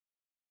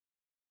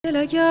دل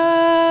اگر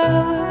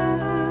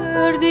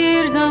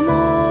دیر زمانی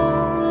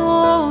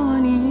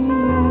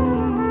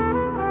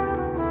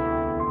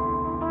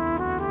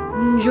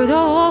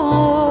جدا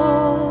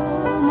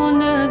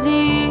مانده از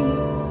این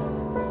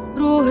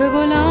روح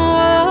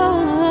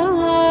بلند،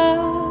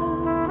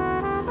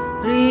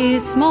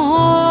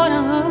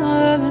 ریسمانم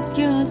است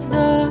که از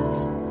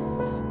دست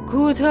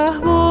کوته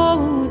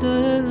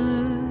بوده.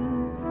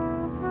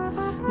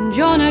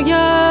 جان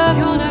اگر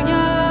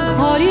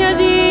خالی از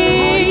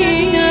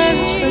این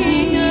عشق، از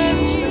این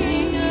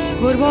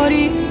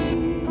پرباری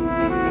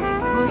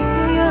است کاسه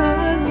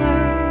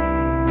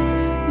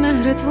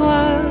مهر تو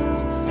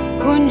از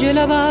کنج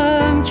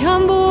لبم کم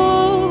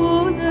بوده.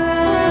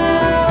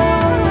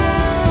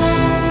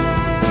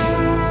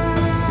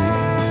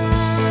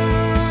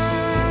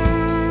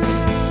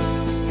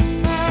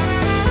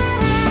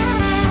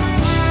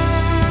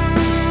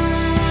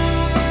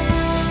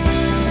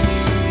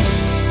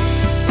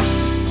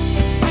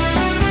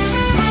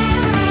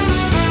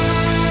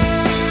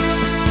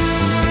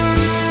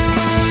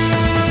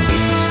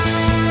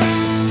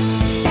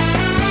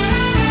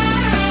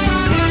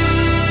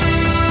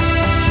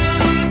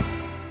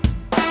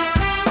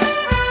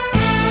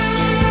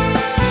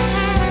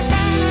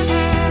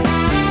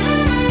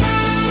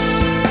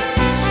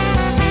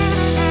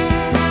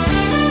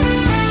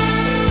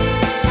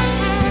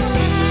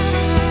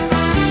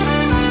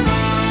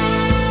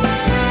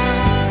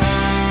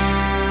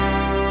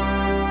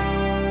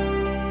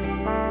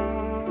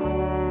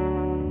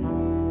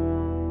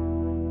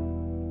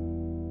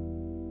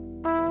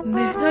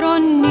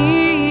 بهتران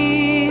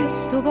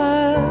نیست تو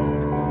بر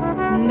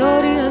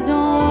داری از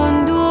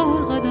آن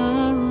دور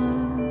قدم،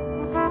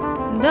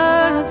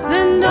 دست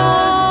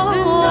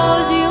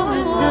بندازی و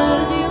از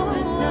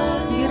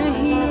دست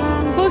گرهی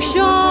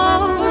بکشا.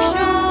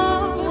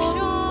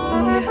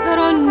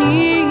 بهتران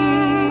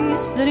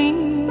نیست در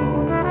این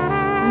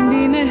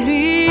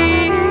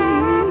بیمهری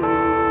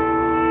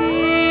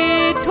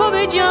تو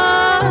به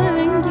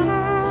جنگی،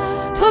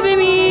 تو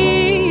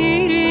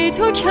بمیری،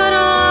 تو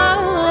کرم